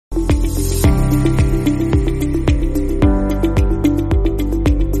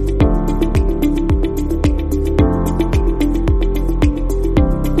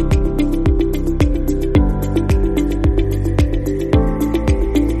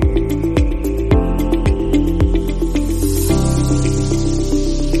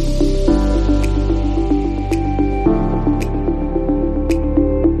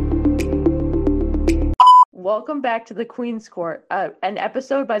welcome back to the Queen's Court, an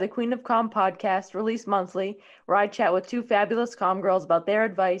episode by the Queen of Comm podcast released monthly, where I chat with two fabulous comm girls about their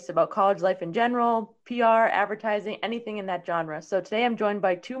advice about college life in general, PR, advertising, anything in that genre. So today I'm joined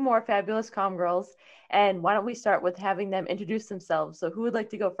by two more fabulous comm girls, and why don't we start with having them introduce themselves? So who would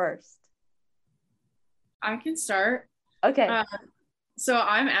like to go first? I can start. Okay. Uh, so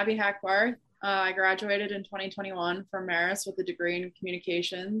I'm Abby Hackbarth. I graduated in 2021 from Marist with a degree in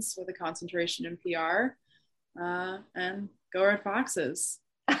communications with a concentration in PR. And go Red Foxes.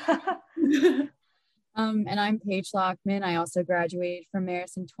 And I'm Paige Lockman. I also graduated from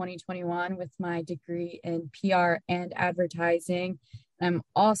Marist in 2021 with my degree in PR and advertising. I'm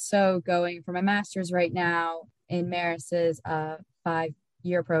also going for my master's right now in Marist's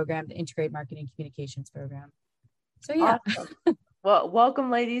 5-year program, the Integrated Marketing Communications program. So yeah. Awesome. Well,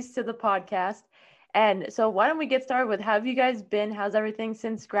 welcome ladies to the podcast. And so why don't we get started with how have you guys been? How's everything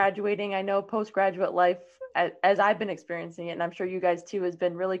since graduating? I know postgraduate life, as I've been experiencing it, and I'm sure you guys too, has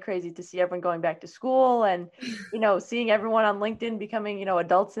been really crazy to see everyone going back to school and, seeing everyone on LinkedIn becoming,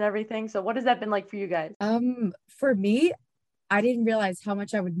 adults and everything. So what has that been like for you guys? For me, I didn't realize how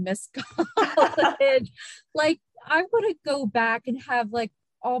much I would miss college. Like, I want to go back and have like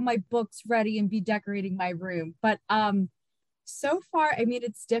all my books ready and be decorating my room. But so far, I mean,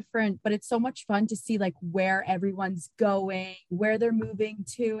 it's different, but it's so much fun to see like where everyone's going, where they're moving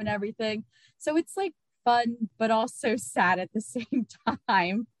to and everything. So it's like fun, but also sad at the same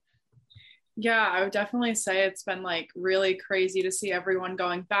time. Yeah, I would definitely say it's been like really crazy to see everyone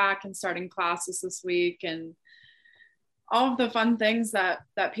going back and starting classes this week and all of the fun things that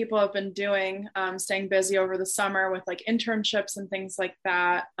people have been doing, staying busy over the summer with like internships and things like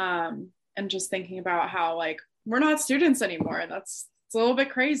that. And just thinking about how like we're not students anymore. It's a little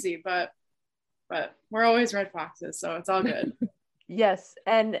bit crazy, but we're always Red Foxes, so it's all good. Yes.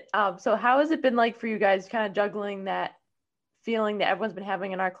 And so how has it been like for you guys kind of juggling that feeling that everyone's been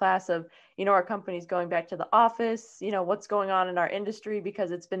having in our class of, our company's going back to the office, what's going on in our industry,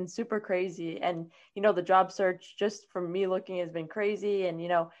 because it's been super crazy. And, the job search just from me looking has been crazy. And,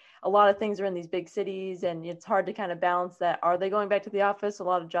 a lot of things are in these big cities and it's hard to kind of balance that. Are they going back to the office? A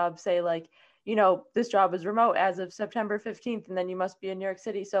lot of jobs say like, this job is remote as of September 15th, and then you must be in New York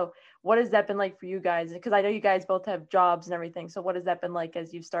City. So what has that been like for you guys? Because I know you guys both have jobs and everything. So what has that been like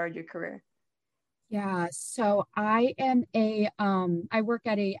as you've started your career? Yeah, so I work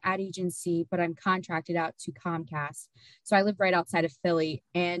at a ad agency, but I'm contracted out to Comcast. So I live right outside of Philly,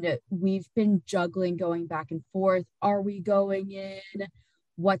 and we've been juggling going back and forth. Are we going in?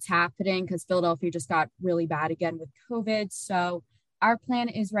 What's happening? Because Philadelphia just got really bad again with COVID. So our plan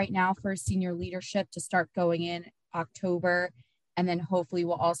is right now for senior leadership to start going in October, and then hopefully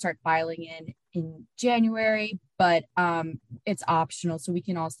we'll all start filing in January, but it's optional, so we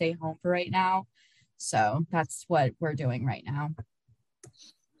can all stay home for right now. So that's what we're doing right now.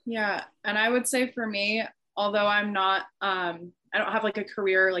 Yeah. And I would say for me, although I'm not, I don't have like a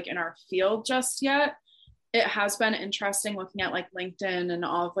career like in our field just yet, it has been interesting looking at like LinkedIn and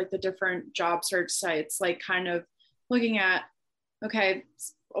all of like the different job search sites, like kind of looking at, okay,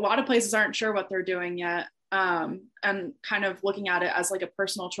 a lot of places aren't sure what they're doing yet. And kind of looking at it as like a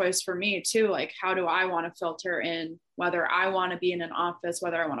personal choice for me too. Like, how do I want to filter in whether I want to be in an office,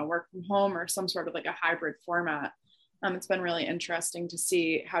 whether I want to work from home or some sort of like a hybrid format? It's been really interesting to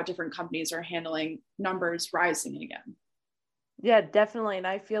see how different companies are handling numbers rising again. Yeah, definitely. And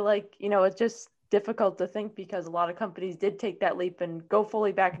I feel like, it's just difficult to think because a lot of companies did take that leap and go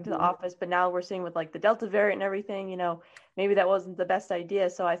fully back into the office. But now we're seeing with like the Delta variant and everything, maybe that wasn't the best idea.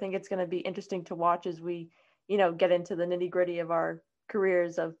 So I think it's going to be interesting to watch as we, get into the nitty gritty of our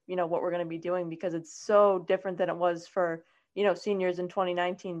careers of, what we're going to be doing, because it's so different than it was for, seniors in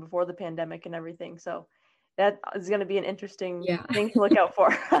 2019 before the pandemic and everything. So that is going to be an interesting thing to look out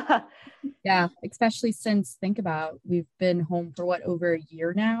for. Yeah, especially since think about we've been home for over a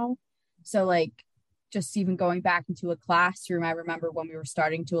year now. So like just even going back into a classroom, I remember when we were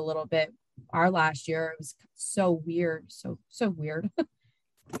starting to a little bit our last year, it was so weird. So weird.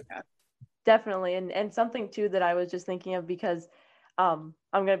 Yeah. Definitely. And something too that I was just thinking of, because I'm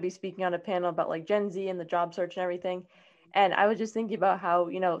going to be speaking on a panel about like Gen Z and the job search and everything. And I was just thinking about how,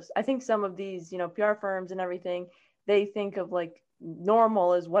 I think some of these, PR firms and everything, they think of like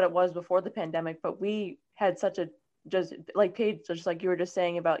normal as what it was before the pandemic, but we had such a, just like Paige, just like you were just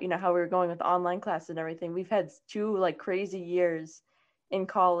saying about, how we were going with online classes and everything. We've had 2 like crazy years in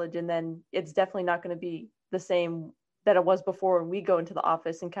college, and then it's definitely not going to be the same that it was before when we go into the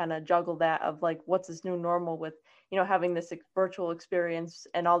office and kind of juggle that of like, what's this new normal with, having this virtual experience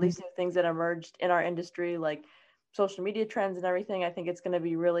and all these new things that emerged in our industry, like social media trends and everything. I think it's going to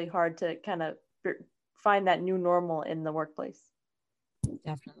be really hard to kind of find that new normal in the workplace.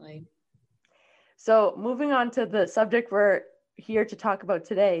 Definitely. So moving on to the subject we're here to talk about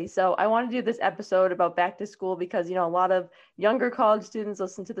today. So I want to do this episode about back to school because, a lot of younger college students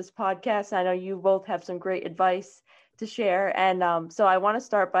listen to this podcast. I know you both have some great advice to share. And so I want to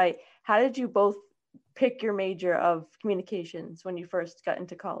start by, how did you both pick your major of communications when you first got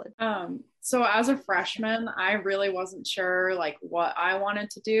into college? So as a freshman, I really wasn't sure like what I wanted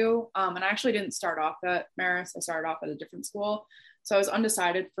to do. And I actually didn't start off at Marist. I started off at a different school. So I was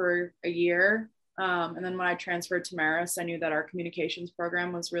undecided for a year. And then when I transferred to Marist, I knew that our communications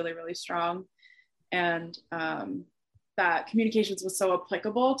program was really, really strong. And that communications was so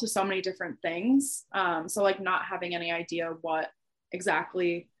applicable to so many different things. So like not having any idea what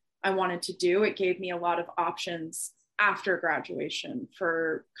exactly I wanted to do, it gave me a lot of options after graduation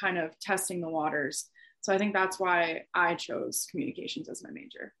for kind of testing the waters. So I think that's why I chose communications as my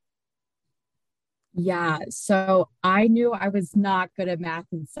major. Yeah, so I knew I was not good at math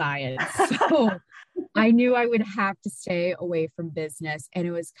and science. So I knew I would have to stay away from business. And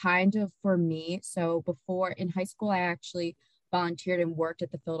it was kind of for me. So before in high school, I actually volunteered and worked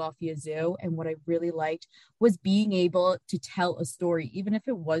at the Philadelphia Zoo. And what I really liked was being able to tell a story, even if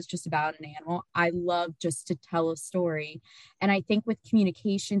it was just about an animal. I love just to tell a story. And I think with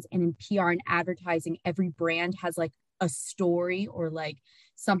communications and in PR and advertising, every brand has like a story or like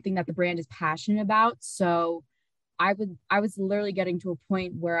something that the brand is passionate about. So I was literally getting to a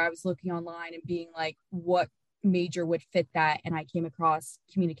point where I was looking online and being like, what major would fit that? And I came across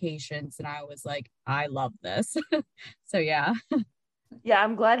communications and I was like, I love this. So yeah. Yeah,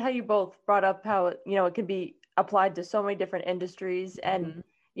 I'm glad how you both brought up how it can be applied to so many different industries. And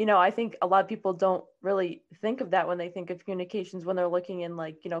I think a lot of people don't really think of that when they think of communications when they're looking in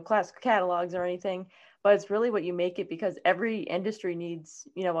like class catalogs or anything, but it's really what you make it, because every industry needs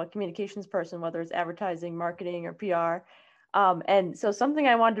a communications person, whether it's advertising, marketing, or PR. And so something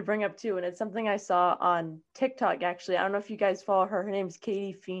I wanted to bring up too, and it's something I saw on TikTok actually. I don't know if you guys follow her. Her name's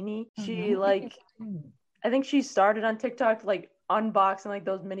Katie Feeney. She I think she started on TikTok like unboxing like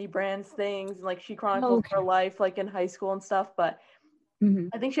those mini brands things, and like she chronicles her life like in high school and stuff. But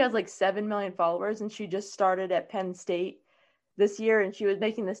I think she has like 7 million followers, and she just started at Penn State this year, and she was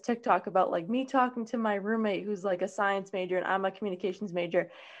making this TikTok about like me talking to my roommate who's like a science major and I'm a communications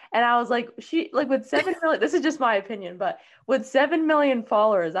major. And I was like, she like with 7 million, this is just my opinion, but with 7 million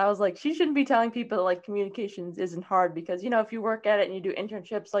followers, I was like, she shouldn't be telling people that like communications isn't hard, because if you work at it and you do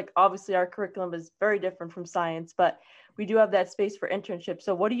internships, like obviously our curriculum is very different from science, but we do have that space for internships.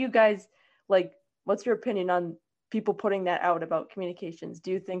 So what do you guys like, what's your opinion on people putting that out about communications?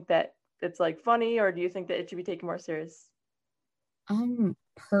 Do you think that it's like funny, or do you think that it should be taken more serious?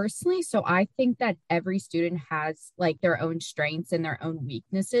 Personally, so I think that every student has like their own strengths and their own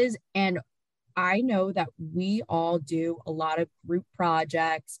weaknesses. And I know that we all do a lot of group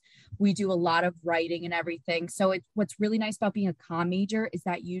projects. We do a lot of writing and everything. So what's really nice about being a comm major is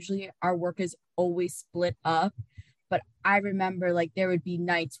that usually our work is always split up. But I remember like there would be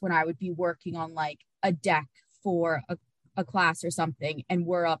nights when I would be working on like a deck for a class or something, and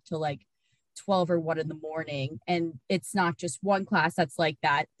we're up to like 12 or 1 in the morning, and it's not just one class that's like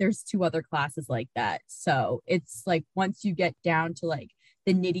that, there's 2 other classes like that. So it's like once you get down to like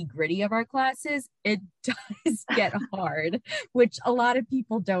the nitty gritty of our classes, it does get hard, which a lot of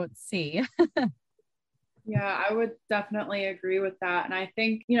people don't see. Yeah, I would definitely agree with that. And I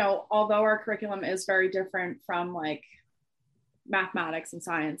think, although our curriculum is very different from like mathematics and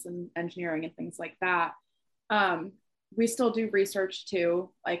science and engineering and things like that, we still do research too.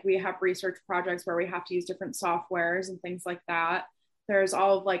 Like we have research projects where we have to use different softwares and things like that. There's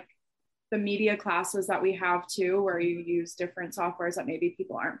all of like the media classes that we have too, where you use different softwares that maybe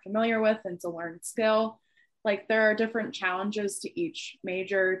people aren't familiar with, and to learn skill. Like there are different challenges to each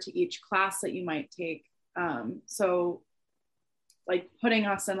major, to each class that you might take. So like putting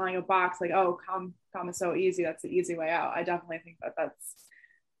us in like a box, like, oh, comm is so easy, that's the easy way out. I definitely think that's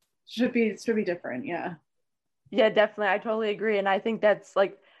should be different. Yeah, definitely. I totally agree. And I think that's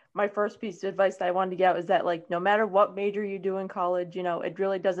like my first piece of advice that I wanted to get was that like no matter what major you do in college, it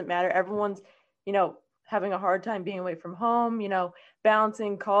really doesn't matter. Everyone's, having a hard time being away from home,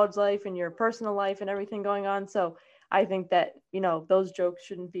 balancing college life and your personal life and everything going on. So I think that, those jokes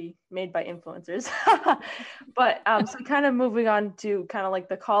shouldn't be made by influencers. But so kind of moving on to kind of like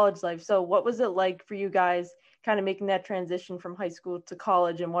the college life. So what was it like for you guys kind of making that transition from high school to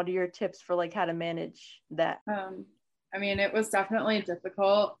college, and what are your tips for like how to manage that? I mean, it was definitely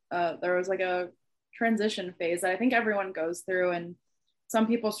difficult. There was like a transition phase that I think everyone goes through, and some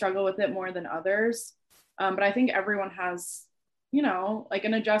people struggle with it more than others. But I think everyone has, like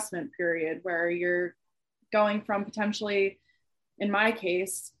an adjustment period where you're going from potentially, in my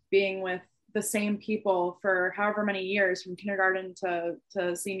case, being with the same people for however many years from kindergarten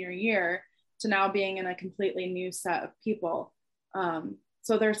to senior year to now being in a completely new set of people.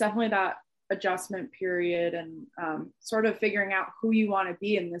 So there's definitely that adjustment period and sort of figuring out who you want to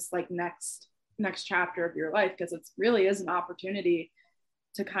be in this like next chapter of your life, because it really is an opportunity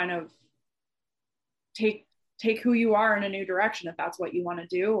to kind of take who you are in a new direction if that's what you want to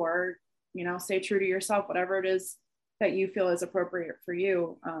do, or stay true to yourself, whatever it is that you feel is appropriate for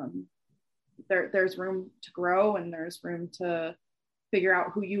you. There's room to grow, and there's room to figure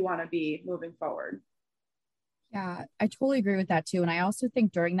out who you want to be moving forward. Yeah, I totally agree with that too. And I also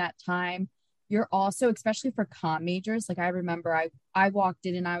think during that time, you're also, especially for comm majors, like I remember I walked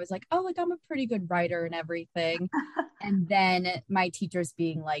in and I was like, oh, like I'm a pretty good writer and everything. And then my teachers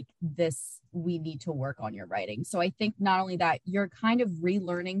being like, this, we need to work on your writing. So I think not only that, you're kind of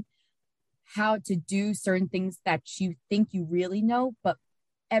relearning how to do certain things that you think you really know, but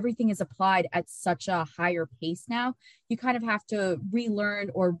everything is applied at such a higher pace now. You kind of have to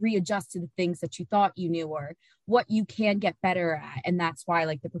relearn or readjust to the things that you thought you knew or what you can get better at. And that's why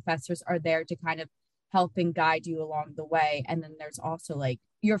like the professors are there to kind of help and guide you along the way. And then there's also like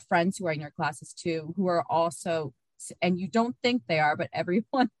your friends who are in your classes too, who are also, and you don't think they are, but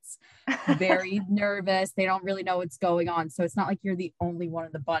everyone's very nervous. They don't really know what's going on. So it's not like you're the only one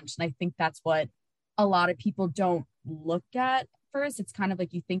in the bunch. And I think that's what a lot of people don't look at first. It's kind of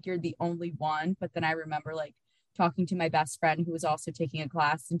like you think you're the only one. But then I remember like talking to my best friend who was also taking a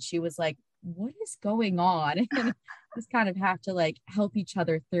class, and she was like, what is going on? And just kind of have to like help each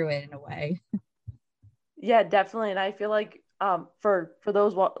other through it in a way. Yeah, definitely. And I feel like for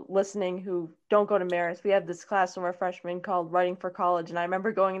those listening who don't go to Marist, we have this class when we're freshmen called Writing for College. And I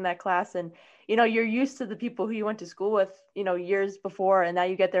remember going in that class, and you're used to the people who you went to school with years before, and now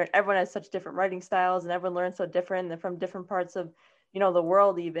you get there and everyone has such different writing styles and everyone learns so different and from different parts of the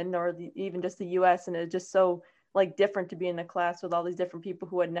world, even, or even just the US. And it's just so like different to be in a class with all these different people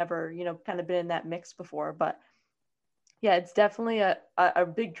who had never kind of been in that mix before. But yeah, it's definitely a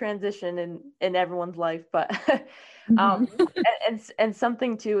big transition in everyone's life. But and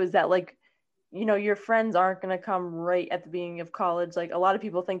something too is that like your friends aren't going to come right at the beginning of college. Like a lot of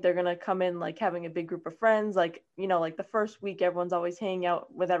people think they're going to come in like having a big group of friends, like like the first week everyone's always hanging out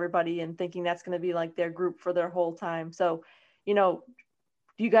with everybody and thinking that's going to be like their group for their whole time. So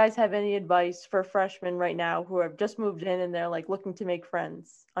do you guys have any advice for freshmen right now who have just moved in and they're like looking to make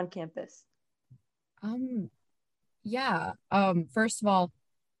friends on campus? Yeah. First of all,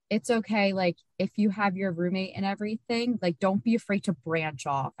 it's okay. Like if you have your roommate and everything, like don't be afraid to branch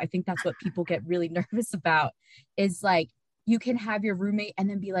off. I think that's what people get really nervous about, is like you can have your roommate and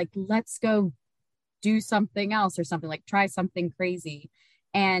then be like, let's go do something else or something, like try something crazy.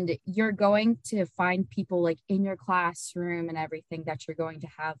 And you're going to find people like in your classroom and everything that you're going to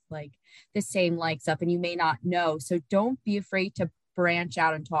have like the same likes up, and you may not know. So don't be afraid to branch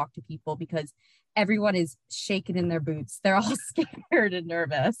out and talk to people, because everyone is shaking in their boots. They're all scared and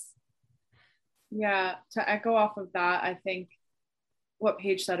nervous. Yeah, to echo off of that, I think what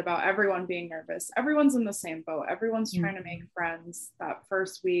Paige said about everyone being nervous, everyone's in the same boat. Everyone's trying to make friends that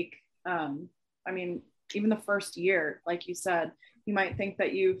first week. I mean, even the first year, like you said, you might think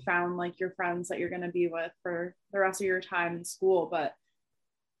that you found like your friends that you're going to be with for the rest of your time in school, but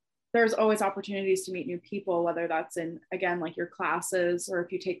there's always opportunities to meet new people, whether that's in, again, like your classes, or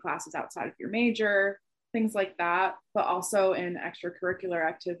if you take classes outside of your major, things like that, but also in extracurricular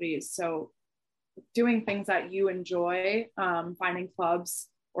activities. So doing things that you enjoy, finding clubs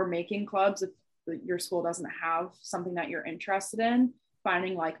or making clubs if your school doesn't have something that you're interested in,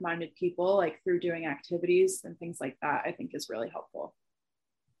 finding like-minded people like through doing activities and things like that, I think is really helpful.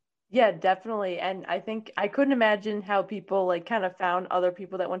 Yeah, definitely. And I think I couldn't imagine how people like kind of found other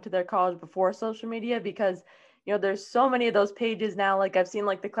people that went to their college before social media, because there's so many of those pages now. Like I've seen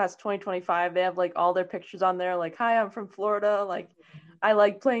like the class 2025, they have like all their pictures on there, like, hi, I'm from Florida, like I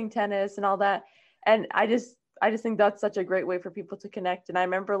like playing tennis and all that. And I just think that's such a great way for people to connect. And I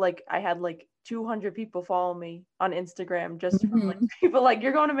remember like I had like 200 people follow me on Instagram just from like people like,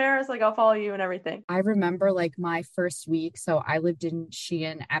 you're going to Marist, like I'll follow you and everything. I remember like my first week. So I lived in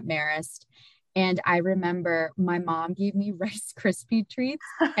Sheehan at Marist, and I remember my mom gave me Rice Krispie treats,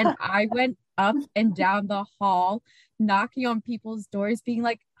 and I went up and down the hall knocking on people's doors being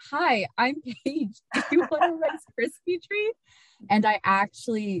like, hi, I'm Paige, do you want a Rice Krispie treat? And I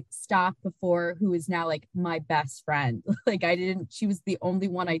actually stopped before who is now like my best friend. Like she was the only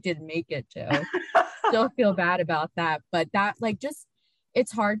one I didn't make it to. Still feel bad about that. But that like just,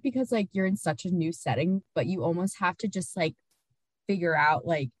 it's hard because like you're in such a new setting, but you almost have to just like figure out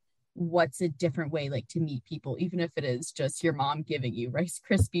like what's a different way like to meet people, even if it is just your mom giving you Rice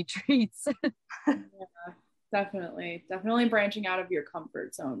Krispie treats. Yeah, definitely branching out of your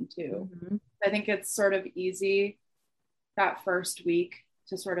comfort zone too. Mm-hmm. I think it's sort of easy that first week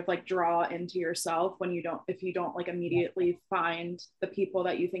to sort of like draw into yourself when if you don't like immediately find the people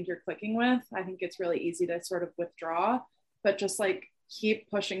that you think you're clicking with. I think it's really easy to sort of withdraw, but just like keep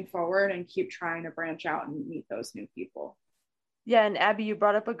pushing forward and keep trying to branch out and meet those new people. Yeah, and Abby, you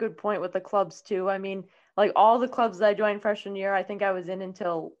brought up a good point with the clubs too. I mean, like all the clubs that I joined freshman year, I think I was in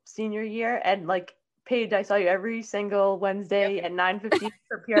until senior year. And like Paige, I saw you every single Wednesday at 9:15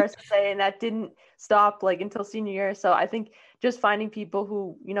 for PRSA, and that didn't stop like until senior year. So I think just finding people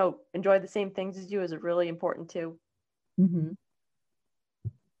who, enjoy the same things as you is really important too. Mm-hmm.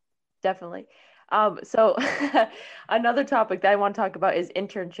 Definitely. So another topic that I want to talk about is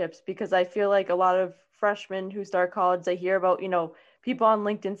internships, because I feel like a lot of freshmen who start college, they hear about, people on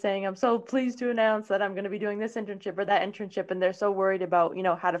LinkedIn saying, I'm so pleased to announce that I'm going to be doing this internship or that internship. And they're so worried about,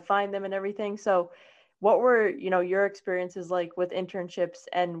 how to find them and everything. So what were, your experiences like with internships,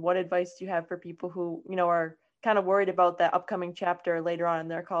 and what advice do you have for people who, are kind of worried about that upcoming chapter later on in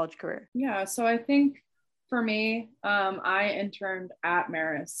their college career? Yeah. So I think for me, I interned at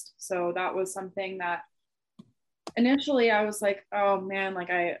Marist. So that was something that initially I was like, oh man,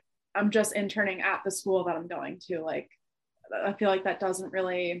 like I'm just interning at the school that I'm going to. Like, I feel like that doesn't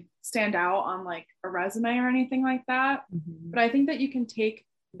really stand out on like a resume or anything like that. Mm-hmm. But I think that you can take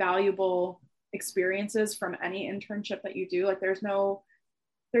valuable experiences from any internship that you do. Like there's no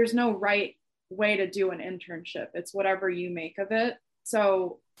right way to do an internship. It's whatever you make of it.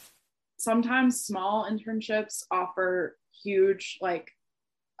 So sometimes small internships offer huge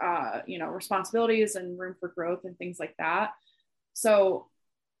responsibilities and room for growth and things like that. So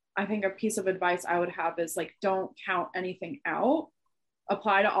I think a piece of advice I would have is like, don't count anything out.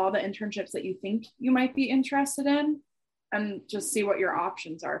 Apply to all the internships that you think you might be interested in, and just see what your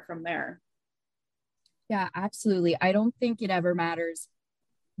options are from there. Yeah, absolutely. I don't think it ever matters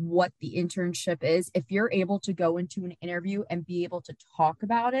what the internship is. If you're able to go into an interview and be able to talk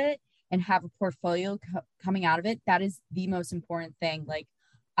about it and have a portfolio coming out of it, that is the most important thing. Like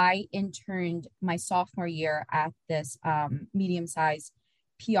I interned my sophomore year at this medium-sized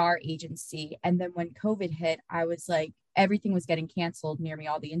PR agency. And then when COVID hit, I was like, everything was getting canceled near me,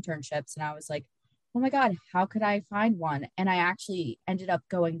 all the internships. And I was like, oh my God, how could I find one? And I actually ended up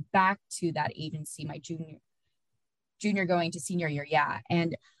going back to that agency my junior going to senior year. Yeah.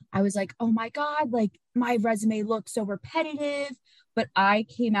 And I was like, oh my God, like my resume looks so repetitive, but I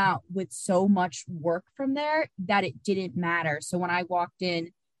came out with so much work from there that it didn't matter. So when I walked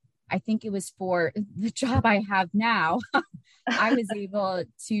in, I think it was for the job I have now, I was able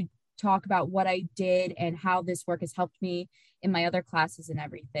to talk about what I did and how this work has helped me in my other classes and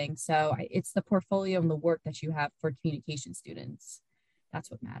everything. So it's the portfolio and the work that you have for communication students.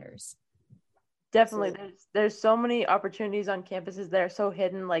 That's what matters. Definitely. There's so many opportunities on campuses that are so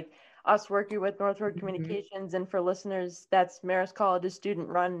hidden, like us working with Northward Communications. And for listeners, that's Marist College's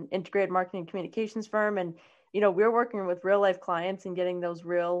student-run integrated marketing communications firm. And, we're working with real life clients and getting those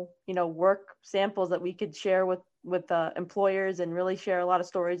real, work samples that we could share with employers and really share a lot of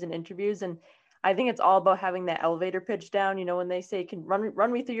stories and interviews. And I think it's all about having that elevator pitch down, when they say, can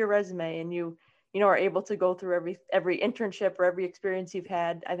run me through your resume, and you are able to go through every internship or every experience you've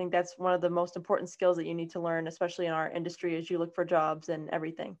had. I think that's one of the most important skills that you need to learn, especially in our industry, as you look for jobs and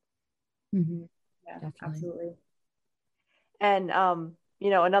everything. Mm-hmm. Yeah, definitely. Absolutely. And,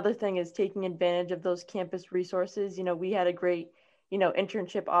 another thing is taking advantage of those campus resources. We had a great,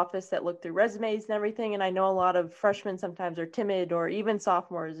 internship office that looked through resumes and everything. And I know a lot of freshmen sometimes are timid, or even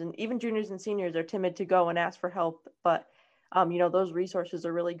sophomores and even juniors and seniors are timid to go and ask for help. But, those resources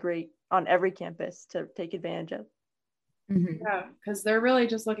are really great on every campus to take advantage of. Mm-hmm. Yeah, because they're really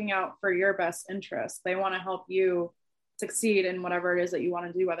just looking out for your best interest. They want to help you succeed in whatever it is that you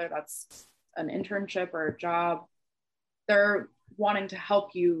want to do, whether that's an internship or a job. They're wanting to help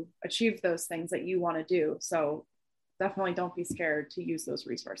you achieve those things that you want to do. So definitely don't be scared to use those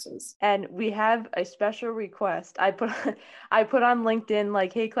resources. And we have a special request. I put on LinkedIn,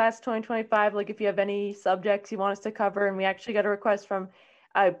 like, hey, class 2025, like if you have any subjects you want us to cover. And we actually got a request from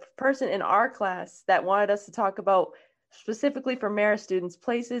a person in our class that wanted us to talk about, specifically for Marist students,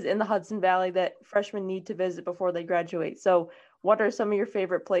 places in the Hudson Valley that freshmen need to visit before they graduate. So what are some of your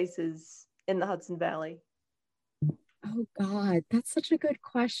favorite places in the Hudson Valley? Oh God, that's such a good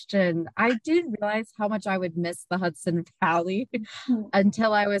question. I didn't realize how much I would miss the Hudson Valley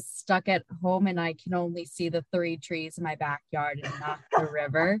until I was stuck at home and I can only see the 3 trees in my backyard and not the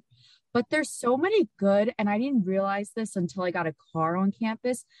river. but there's so many good, and I didn't realize this until I got a car on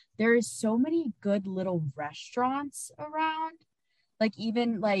campus. There is so many good little restaurants around. Like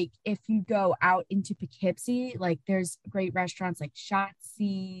even like if you go out into Poughkeepsie, like there's great restaurants like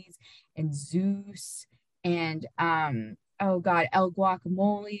Shotzi's and Zeus and oh god, El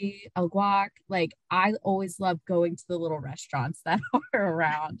Guacamole, El Guac. Like I always love going to the little restaurants that are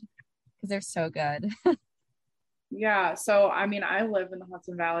around because they're so good. Yeah. So, I mean, I live in the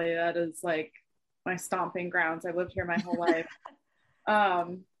Hudson Valley. That is like my stomping grounds. I lived here my whole life.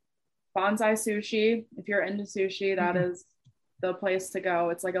 Um, Bonsai Sushi. If you're into sushi, that is the place to go.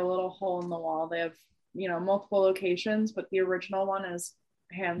 It's like a little hole in the wall. They have, multiple locations, but the original one is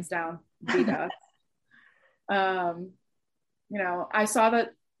hands down the best. I saw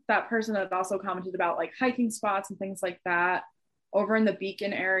that person had also commented about like hiking spots and things like that. Over in the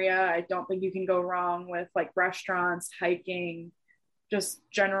Beacon area, I don't think you can go wrong with like restaurants, hiking, just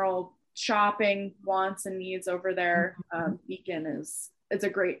general shopping wants and needs over there. Beacon it's a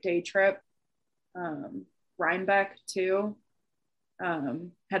great day trip. Rhinebeck too,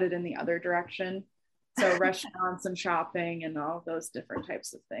 headed in the other direction. So restaurants and shopping and all those different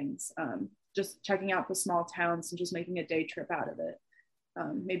types of things. Just checking out the small towns and just making a day trip out of it.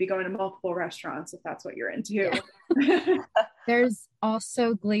 Maybe going to multiple restaurants if that's what you're into. Yeah. There's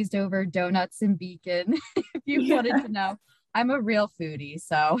also glazed over donuts in Beacon if you wanted to know. I'm a real foodie,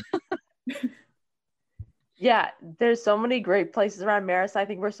 so. Yeah, there's so many great places around Marist. I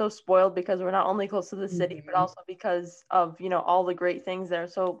think we're so spoiled because we're not only close to the city, but also because of, all the great things that are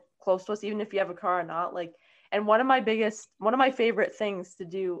so close to us, even if you have a car or not. Like, and one of my favorite things to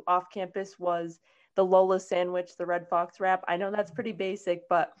do off campus was the Lola sandwich, the Red Fox wrap. I know that's pretty basic,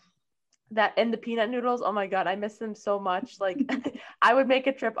 but that and the peanut noodles, oh my God, I miss them so much. Like I would make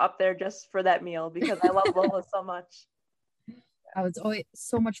a trip up there just for that meal because I love Lola so much. It's always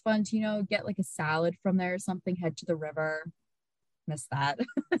so much fun to, get like a salad from there or something, head to the river. Miss that.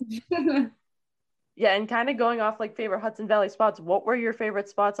 Yeah, and kind of going off like favorite Hudson Valley spots, what were your favorite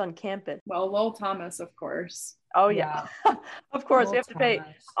spots on campus? Well, Lowell Thomas, of course. Oh yeah. Of course, we have to pay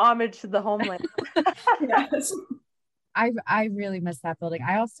homage to the homeland. Yes. I really miss that building.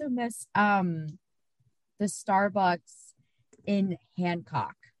 I also miss the Starbucks in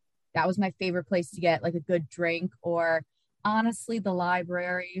Hancock. That was my favorite place to get like a good drink, or honestly the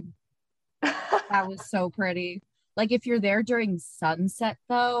library. That was so pretty. Like if you're there during sunset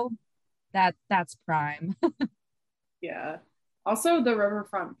though, that's prime. Yeah. Also the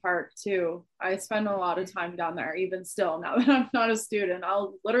Riverfront Park too. I spend a lot of time down there even still now that I'm not a student.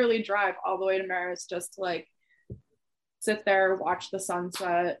 I'll literally drive all the way to Marist just to like sit there, watch the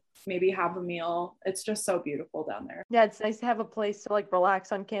sunset, maybe have a meal. It's just so beautiful down there. Yeah, it's nice to have a place to like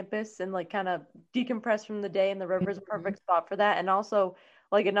relax on campus and like kind of decompress from the day, and the river is a perfect spot for that. And also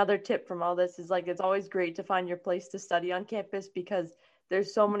like another tip from all this is like it's always great to find your place to study on campus because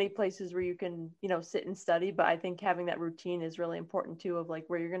there's so many places where you can, sit and study, but I think having that routine is really important too, of like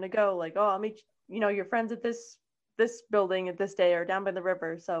where you're going to go, like, oh, I'll meet, your friends at this building at this day or down by the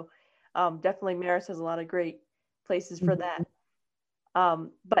river. So definitely Marist has a lot of great places for that.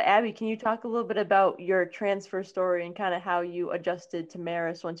 But Abby, can you talk a little bit about your transfer story and kind of how you adjusted to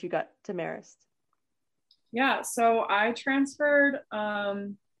Marist once you got to Marist? Yeah, so I transferred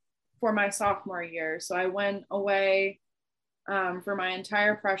for my sophomore year. So I went away for my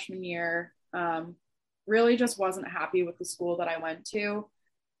entire freshman year. Really just wasn't happy with the school that I went to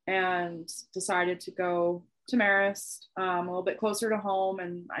and decided to go to Marist, a little bit closer to home.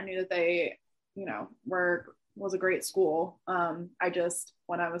 And I knew that they, was a great school. I just,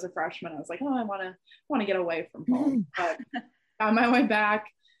 when I was a freshman, I was like, oh, I want to get away from home, but found my way back.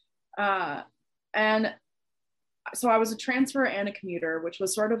 And so I was a transfer and a commuter, which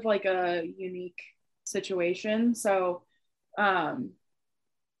was sort of like a unique situation. So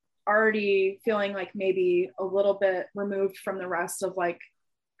already feeling like maybe a little bit removed from the rest of like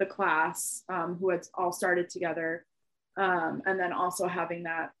the class who had all started together, and then also having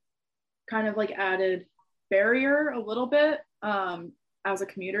that kind of like added barrier a little bit as a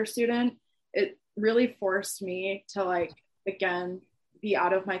commuter student. It really forced me to like again be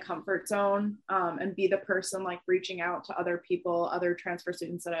out of my comfort zone and be the person like reaching out to other people, other transfer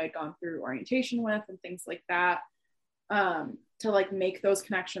students that I had gone through orientation with and things like that, to like make those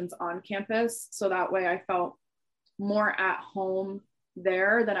connections on campus. So that way I felt more at home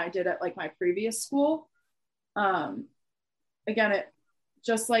there than I did at like my previous school. Again, it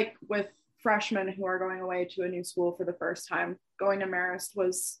just like with freshmen who are going away to a new school for the first time, going to Marist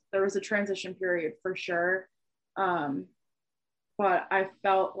there was a transition period for sure. But I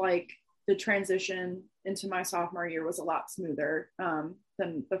felt like the transition into my sophomore year was a lot smoother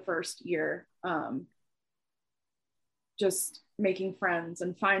than the first year. Just making friends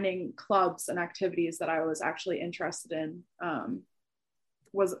and finding clubs and activities that I was actually interested in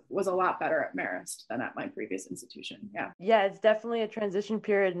was a lot better at Marist than at my previous institution. Yeah, it's definitely a transition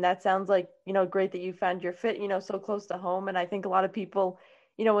period, and that sounds like, great that you found your fit, so close to home. And I think a lot of people,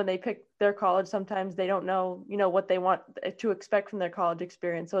 when they pick their college, sometimes they don't know, what they want to expect from their college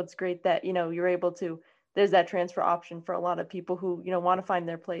experience. So it's great that, you're able to, there's that transfer option for a lot of people who, want to find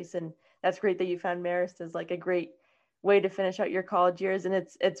their place. And that's great that you found Marist as like a great way to finish out your college years. And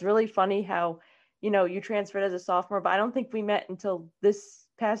it's really funny how, you transferred as a sophomore, but I don't think we met until this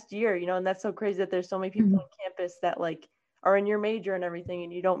past year, and that's so crazy that there's so many people on campus that like are in your major and everything,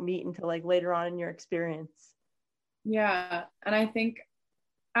 and you don't meet until like later on in your experience. Yeah. And I think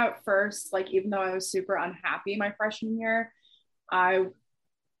at first, like, even though I was super unhappy my freshman year, I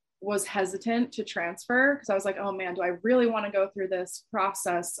was hesitant to transfer because I was like, oh man, do I really want to go through this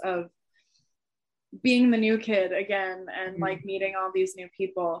process of being the new kid again and like meeting all these new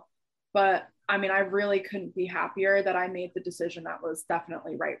people? But I mean, I really couldn't be happier that I made the decision that was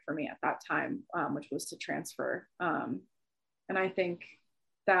definitely right for me at that time, which was to transfer. And I think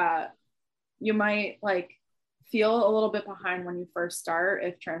that you might like feel a little bit behind when you first start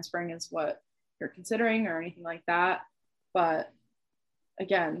if transferring is what you're considering or anything like that. But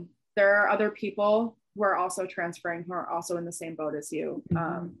again, there are other people who are also transferring who are also in the same boat as you,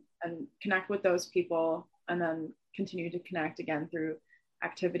 and connect with those people and then continue to connect again through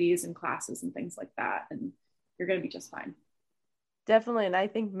activities and classes and things like that, and you're going to be just fine. Definitely. And I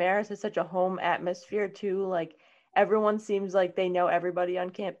think Marist is such a home atmosphere too. Like everyone seems like they know everybody on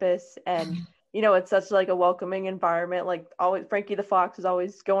campus, and it's such like a welcoming environment. Like always Frankie the Fox is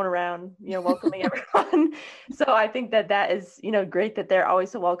always going around, welcoming everyone. So I think that is, great that they're always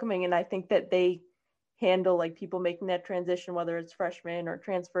so welcoming. And I think that they handle like people making that transition, whether it's freshmen or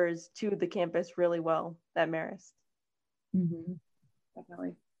transfers to the campus, really well at Marist.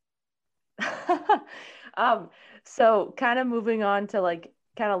 Definitely. So kind of moving on to like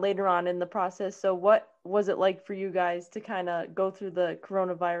kind of later on in the process. So what was it like for you guys to kind of go through the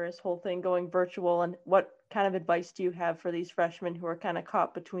coronavirus whole thing going virtual, and what kind of advice do you have for these freshmen who are kind of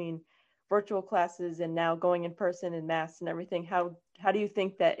caught between virtual classes and now going in person and masks and everything? How do you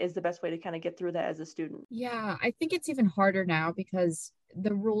think that is the best way to kind of get through that as a student? Yeah, I think it's even harder now because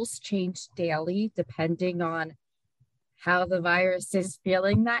the rules change daily depending on how the virus is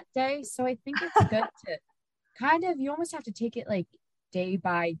feeling that day. So I think it's good to kind of, you almost have to take it like day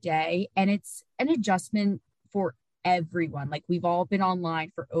by day. And it's an adjustment for everyone. Like we've all been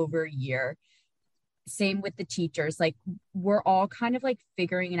online for over a year. Same with the teachers. Like we're all kind of like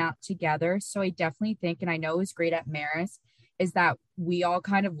figuring it out together. So I definitely think, and I know it's great at Marist, is that we all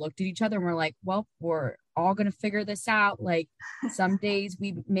kind of looked at each other and we're like, well, we're all going to figure this out. Like some days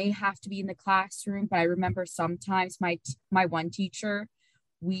we may have to be in the classroom, but I remember sometimes my one teacher,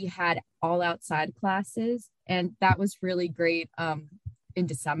 we had all outside classes, and that was really great. In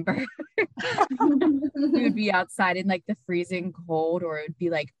December, we would be outside in like the freezing cold, or it would be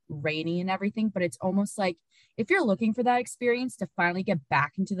like rainy and everything. But it's almost like if you're looking for that experience to finally get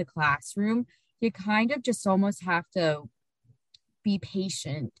back into the classroom, you kind of just almost have to be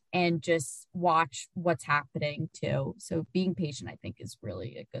patient and just watch what's happening too. So being patient, I think, is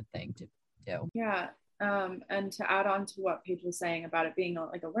really a good thing to do. Yeah. And to add on to what Paige was saying about it being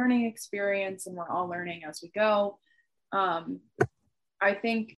like a learning experience and we're all learning as we go. I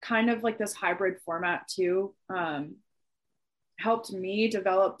think kind of like this hybrid format too, helped me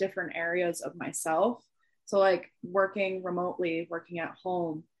develop different areas of myself. So like working remotely, working at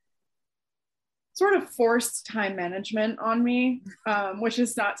home, sort of forced time management on me, which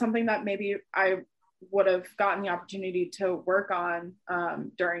is not something that maybe I would have gotten the opportunity to work on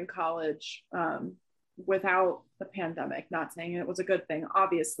during college without the pandemic. Not saying it was a good thing,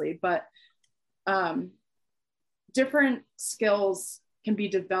 obviously, but different skills can be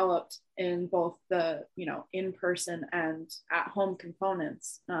developed in both the, in-person and at-home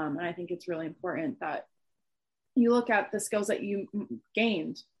components. And I think it's really important that you look at the skills that you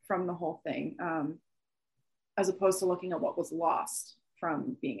gained from the whole thing, as opposed to looking at what was lost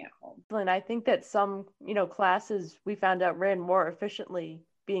from being at home. And I think that some, classes we found out ran more efficiently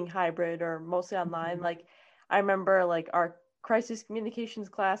being hybrid or mostly online. Like I remember like our crisis communications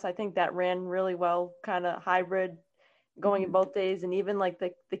class, I think that ran really well, kind of hybrid, going in both days. And even like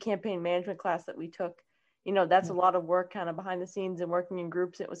the campaign management class that we took, that's a lot of work kind of behind the scenes and working in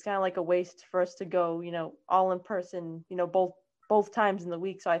groups. It was kind of like a waste for us to go, all in person, both times in the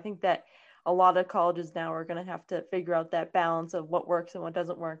week. So I think that a lot of colleges now are going to have to figure out that balance of what works and what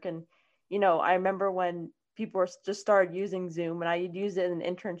doesn't work. And, I remember when people were just started using Zoom, and I used it in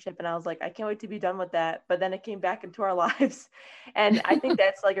an internship, and I was like, I can't wait to be done with that. But then it came back into our lives. And I think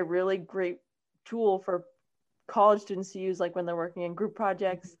that's like a really great tool for college students to use, like when they're working in group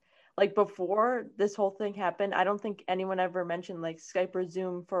projects. Like before this whole thing happened, I don't think anyone ever mentioned like Skype or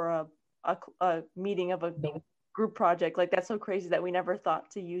Zoom for a meeting of a group project. Like that's so crazy that we never thought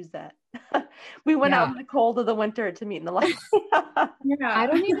to use that. We went out in the cold of the winter to meet in the light. I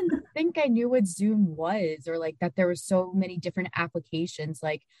don't even think I knew what Zoom was, or like that there were so many different applications.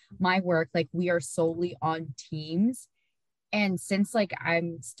 Like my work, like we are solely on Teams. And since like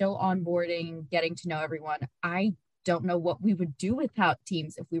I'm still onboarding, getting to know everyone, I don't know what we would do without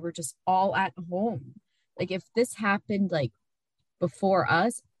Teams if we were just all at home. Like if this happened like before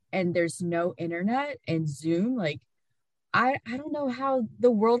us and there's no internet and Zoom, like I don't know how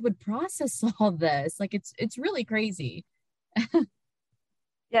the world would process all this. Like it's really crazy.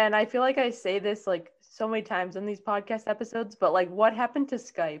 Yeah, and I feel like I say this like so many times in these podcast episodes, but like what happened to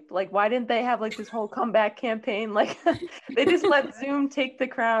Skype? Like why didn't they have like this whole comeback campaign? Like they just let Zoom take the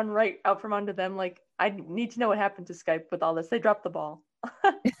crown right out from under them. Like I need to know what happened to Skype with all this. They dropped the ball.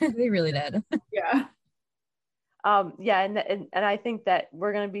 They really did. Yeah. Yeah, and I think that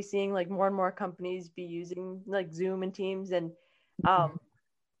we're going to be seeing like more and more companies be using like Zoom and Teams, and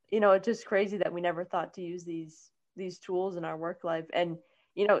it's just crazy that we never thought to use these tools in our work life. And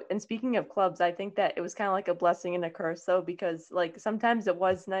and speaking of clubs, I think that it was kind of like a blessing and a curse though, because like sometimes it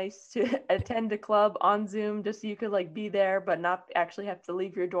was nice to attend a club on Zoom just so you could like be there but not actually have to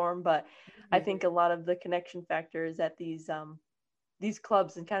leave your dorm. But I think a lot of the connection factor is at these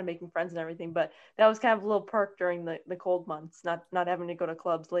clubs and kind of making friends and everything. But that was kind of a little perk during the cold months, not having to go to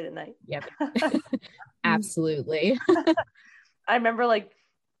clubs late at night. Yep. Absolutely. I remember like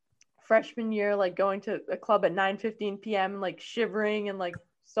freshman year, like going to a club at 9:15 p.m. and like shivering and like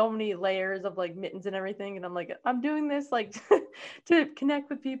so many layers of like mittens and everything. And I'm like, I'm doing this like to connect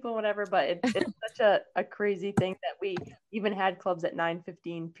with people, whatever. But it's such a crazy thing that we even had clubs at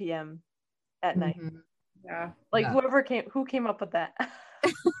 9:15 p.m. at night. Yeah. Like who came up with that?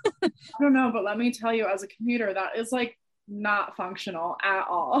 I don't know, but let me tell you, as a commuter, that is like not functional at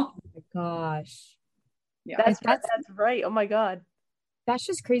all. Oh my gosh. Yeah. That's right. Oh my God. That's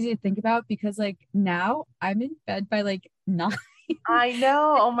just crazy to think about, because like now I'm in bed by like 9. I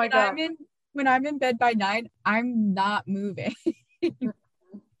know. Oh my God. When I'm in bed by 9, I'm not moving.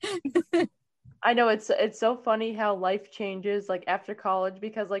 I know it's so funny how life changes like after college,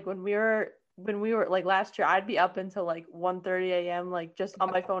 because like when we were like last year, I'd be up until like 1:30 a.m. like just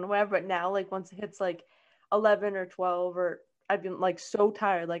on my phone or whatever. But now like once it hits like 11 or 12, or I've been like so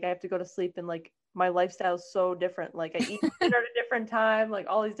tired, like I have to go to sleep, and like my lifestyle is so different. Like I eat dinner at a different time, like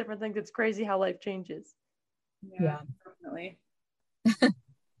all these different things. It's crazy how life changes. Yeah. Definitely.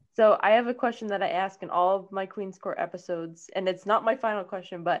 So I have a question that I ask in all of my Queen's Court episodes, and it's not my final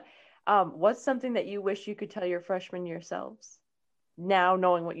question, but what's something that you wish you could tell your freshman yourselves now,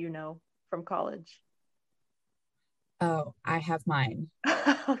 knowing what you know from college? Oh, I have mine.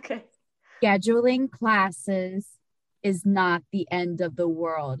 Okay. Scheduling classes is not the end of the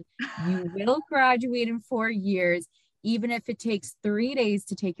world. You will graduate in 4 years, even if it takes 3 days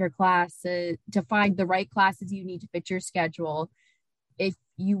to take your classes, to find the right classes you need to fit your schedule. If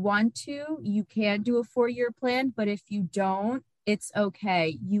you want to, you can do a 4-year plan, but if you don't, it's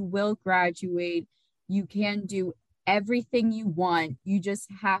okay. You will graduate. You can do everything you want. You just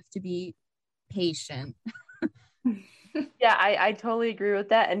have to be patient. Yeah, I totally agree with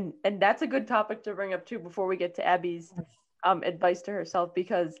that. And that's a good topic to bring up too before we get to Abby's advice to herself,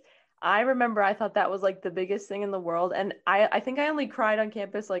 because I remember I thought that was like the biggest thing in the world. And I think I only cried on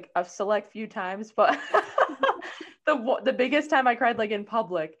campus like a select few times, but the biggest time I cried like in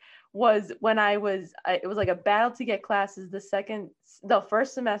public was when it was like a battle to get classes the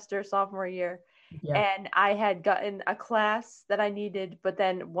first semester, sophomore year. Yeah. And I had gotten a class that I needed, but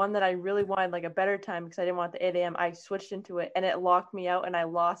then one that I really wanted like a better time because I didn't want the 8 a.m. I switched into it and it locked me out and I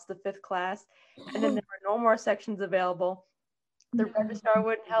lost the 5th class. And then there were no more sections available. The registrar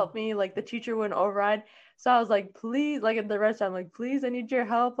wouldn't help me, like the teacher wouldn't override. So I was like, please, like at the registrar, I'm like, please, I need your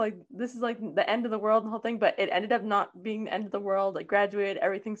help. Like this is like the end of the world and the whole thing. But it ended up not being the end of the world. Like graduated,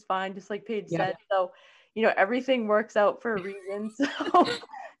 everything's fine, just like Paige said. So, everything works out for a reason. So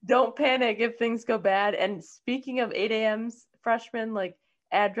don't panic if things go bad. And speaking of 8 a.m.s, freshmen, like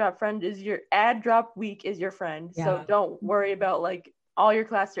ad drop week is your friend. Yeah. So don't worry about like all your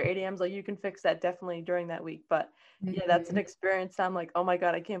classes are 8 a.m.s, like you can fix that definitely during that week. But yeah, that's an experience. I'm like, oh my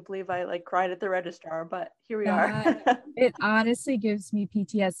God, I can't believe I like cried at the registrar, but here we are. It honestly gives me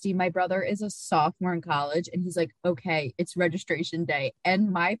PTSD. My brother is a sophomore in college and he's like, okay, it's registration day.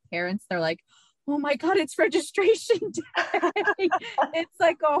 And my parents, they're like, oh my God, it's registration day. It's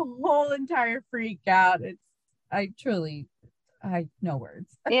like a whole entire freak out. I no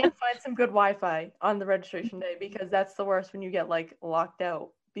words. And find some good Wi-Fi on the registration day, because that's the worst when you get like locked out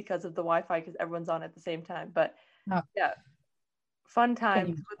because of the Wi-Fi because everyone's on at the same time. But yeah, fun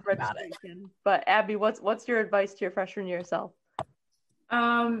times with registration. But Abby, what's your advice to your freshman year self?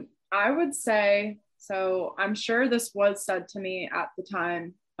 I would say, so I'm sure this was said to me at the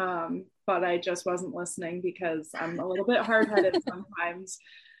time, but I just wasn't listening because I'm a little bit hard-headed sometimes.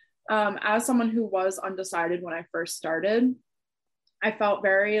 As someone who was undecided when I first started, I felt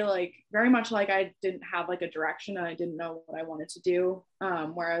very much like I didn't have like a direction and I didn't know what I wanted to do.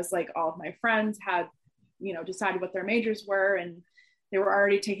 Whereas like all of my friends had, decided what their majors were and they were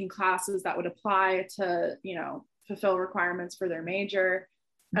already taking classes that would apply to, fulfill requirements for their major.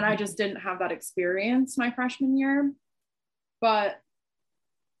 And I just didn't have that experience my freshman year. But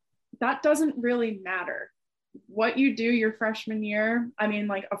that doesn't really matter. What you do your freshman year, I mean,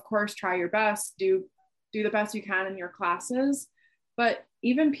 like, of course, try your best, do the best you can in your classes. But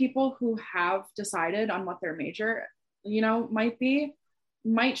even people who have decided on what their major,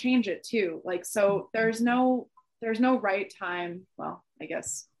 might change it too. Like, so there's no right time. Well, I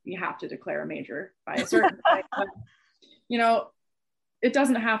guess you have to declare a major by a certain time, but, it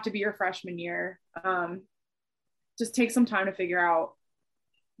doesn't have to be your freshman year. Just take some time to figure out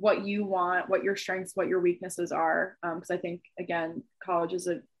what you want, what your strengths, what your weaknesses are. Because I think, again, college is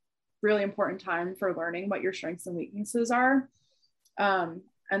a really important time for learning what your strengths and weaknesses are. And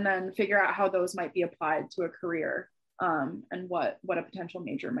then figure out how those might be applied to a career, and what a potential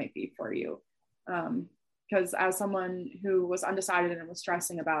major might be for you. Because as someone who was undecided and was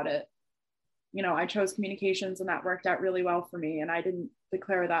stressing about it, I chose communications and that worked out really well for me. And I didn't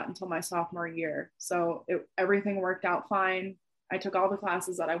declare that until my sophomore year. So everything worked out fine. I took all the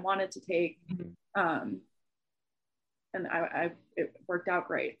classes that I wanted to take. And it worked out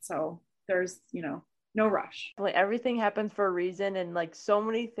great. So there's, no rush. Like, everything happens for a reason, and like so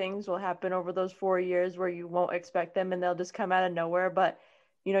many things will happen over those 4 years where you won't expect them and they'll just come out of nowhere. But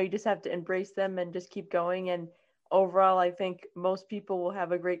you just have to embrace them and just keep going. And overall, I think most people will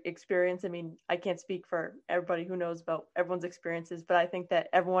have a great experience. I mean, I can't speak for everybody who knows about everyone's experiences, but I think that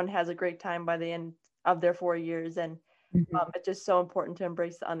everyone has a great time by the end of their 4 years. And it's just so important to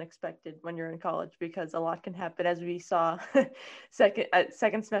embrace the unexpected when you're in college, because a lot can happen, as we saw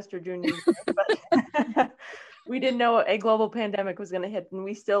second semester junior year. But we didn't know a global pandemic was going to hit, and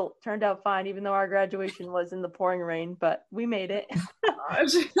we still turned out fine, even though our graduation was in the pouring rain. But we made it.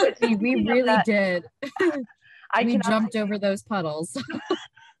 We really did. We jumped over those puddles.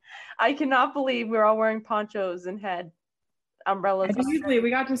 I cannot believe we're all wearing ponchos and had umbrellas. We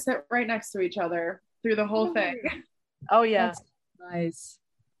got to sit right next to each other through the whole thing. Oh yeah. That's nice.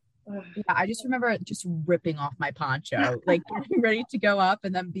 Yeah, I just remember just ripping off my poncho, like getting ready to go up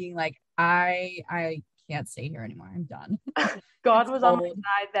and then being like, I can't stay here anymore. I'm done. God was on my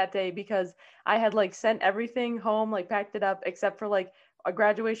side that day, because I had like sent everything home, like packed it up except for like a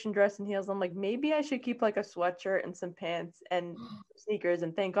graduation dress and heels. I'm like, maybe I should keep like a sweatshirt and some pants and sneakers.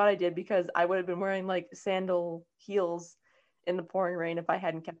 And thank God I did, because I would have been wearing like sandal heels in the pouring rain if I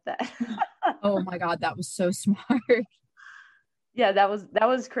hadn't kept that. Oh my God, that was so smart. Yeah, that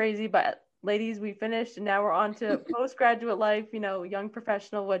was crazy. But ladies, we finished, and now we're on to postgraduate life, young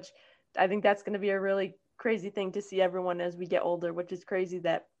professional, which I think that's going to be a really crazy thing to see everyone as we get older, which is crazy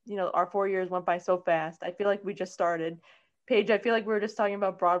that, our 4 years went by so fast. I feel like we just started. Paige, I feel like we were just talking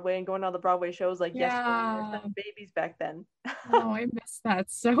about Broadway and going to all the Broadway shows like yesterday. We were babies back then. Oh, I miss that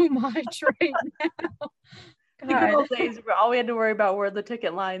so much right now. The good old days, all we had to worry about were the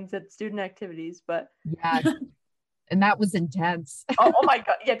ticket lines at student activities. But yeah, and that was intense. oh my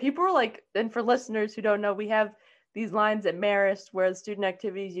God. Yeah, people were like, and for listeners who don't know, we have these lines at Marist where the student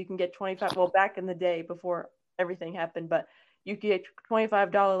activities, you can get 25, well, back in the day before everything happened, but you could get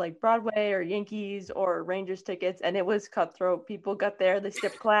 $25 like Broadway or Yankees or Rangers tickets, and it was cutthroat. People got there, they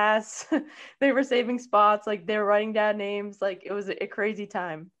skipped class, they were saving spots, like they were writing down names, like it was a crazy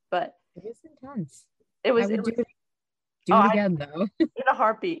time. But it was intense. It was. Do it again, though. In a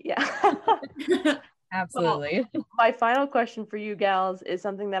heartbeat, yeah. Absolutely. Well, my final question for you gals is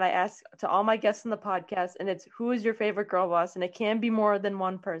something that I ask to all my guests on the podcast, and it's, who is your favorite girl boss? And it can be more than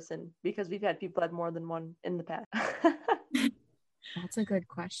one person, because we've had people had more than one in the past. That's a good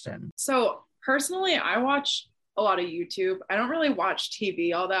question. So personally, I watch a lot of YouTube. I don't really watch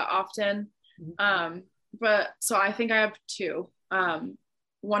TV all that often. But so I think I have two.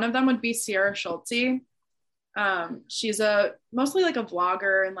 One of them would be Sierra Schultze. She's mostly like a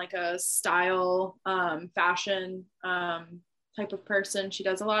vlogger and like a style, fashion, type of person. She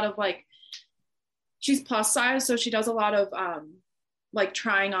does a lot of like, she's plus size. So she does a lot of, like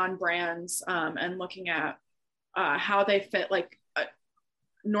trying on brands, and looking at, how they fit like a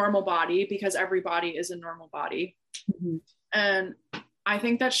normal body, because every body is a normal body. And I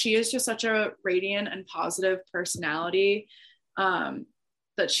think that she is just such a radiant and positive personality,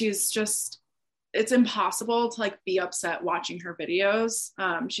 that she's just, it's impossible to like be upset watching her videos.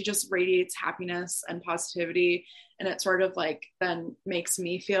 She just radiates happiness and positivity, and it sort of like then makes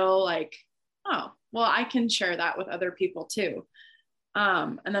me feel like, oh, well, I can share that with other people too.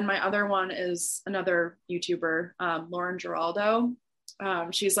 And then my other one is another YouTuber, Lauren Giraldo.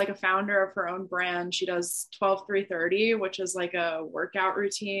 She's like a founder of her own brand. She does 12-3-30, which is like a workout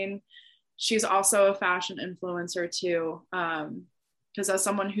routine. She's also a fashion influencer too. Because as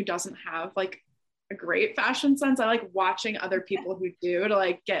someone who doesn't have like a great fashion sense, I like watching other people who do to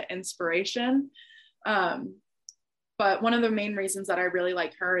like get inspiration. But one of the main reasons that I really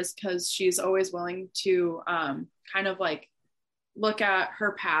like her is because she's always willing to kind of like look at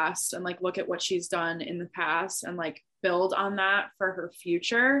her past and like look at what she's done in the past and like build on that for her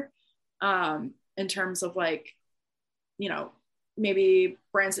future, in terms of like, you know, maybe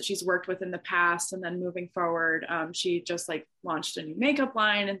brands that she's worked with in the past, and then moving forward, she just like launched a new makeup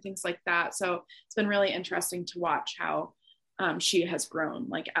line and things like that. So it's been really interesting to watch how she has grown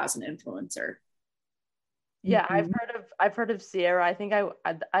like as an influencer. Yeah, I've heard of Sierra. I think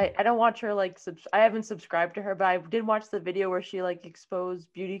I don't watch her like I haven't subscribed to her, but I did watch the video where she like exposed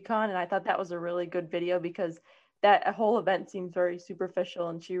BeautyCon, and I thought that was a really good video because that whole event seems very superficial,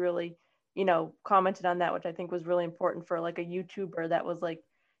 and she really, you know, commented on that, which I think was really important for like a YouTuber that was like,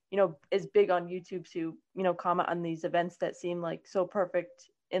 you know, is big on YouTube to, you know, comment on these events that seem like so perfect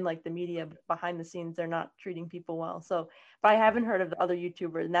in like the media, but behind the scenes they're not treating people well. So, but I haven't heard of the other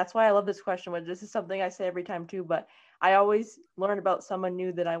YouTubers, and that's why I love this question. Which this is something I say every time too, but I always learn about someone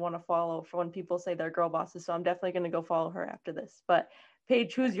new that I want to follow for when people say they're girl bosses. So I'm definitely going to go follow her after this. But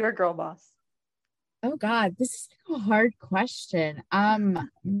Paige, who's your girl boss? Oh God, this is a hard question.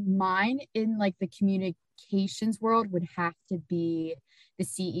 Mine in like the communications world would have to be the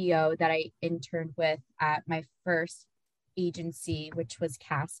CEO that I interned with at my first agency, which was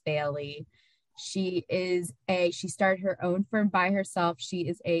Cass Bailey. She started her own firm by herself. She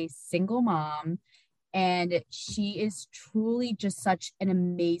is a single mom, and she is truly just such an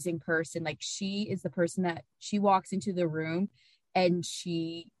amazing person. Like, she is the person that she walks into the room and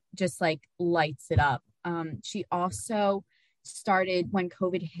she just like lights it up. She also started when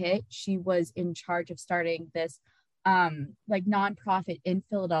COVID hit. She was in charge of starting this like nonprofit in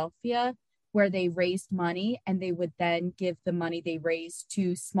Philadelphia where they raised money, and they would then give the money they raised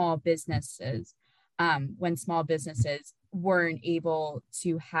to small businesses when small businesses weren't able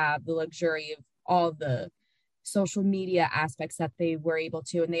to have the luxury of all the social media aspects that they were able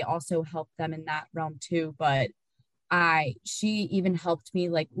to, and they also helped them in that realm too. But she even helped me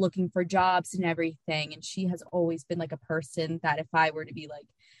like looking for jobs and everything, and she has always been like a person that if I were to be like,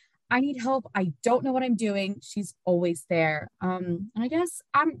 I need help, I don't know what I'm doing, she's always there. And I guess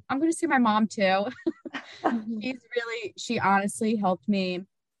I'm gonna say my mom too. She honestly helped me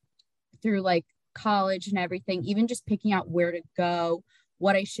through like college and everything, even just picking out where to go,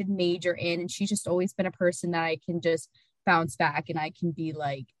 what I should major in. And she's just always been a person that I can just bounce back and I can be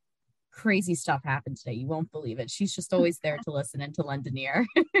like, crazy stuff happened today, you won't believe it. She's just always there to listen and to lend an ear.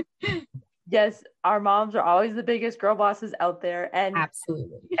 Yes, our moms are always the biggest girl bosses out there, and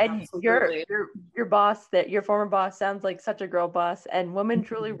absolutely. Your boss, that your former boss, sounds like such a girl boss. And women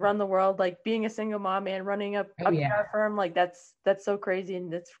truly run the world. Like being a single mom and running a PR firm, like that's so crazy,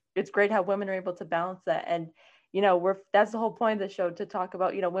 and it's great how women are able to balance that. And you know, that's the whole point of the show, to talk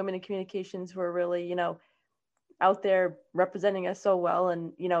about, you know, women in communications who are really, you know, out there representing us so well,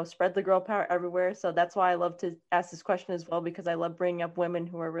 and you know, spread the girl power everywhere. So that's why I love to ask this question as well, because I love bringing up women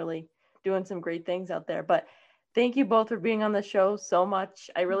who are really doing some great things out there. But thank you both for being on the show so much.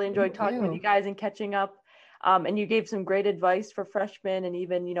 I really enjoyed talking with you guys and catching up. And you gave some great advice for freshmen and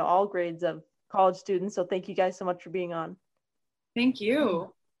even, you know, all grades of college students. So thank you guys so much for being on. Thank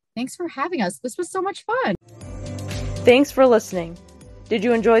you. Thanks for having us. This was so much fun. Thanks for listening. Did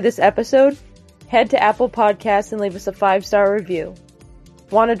you enjoy this episode? Head to Apple Podcasts and leave us a 5-star review.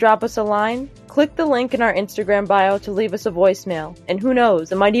 Want to drop us a line? Click the link in our Instagram bio to leave us a voicemail. And who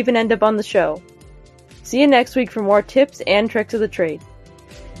knows, it might even end up on the show. See you next week for more tips and tricks of the trade.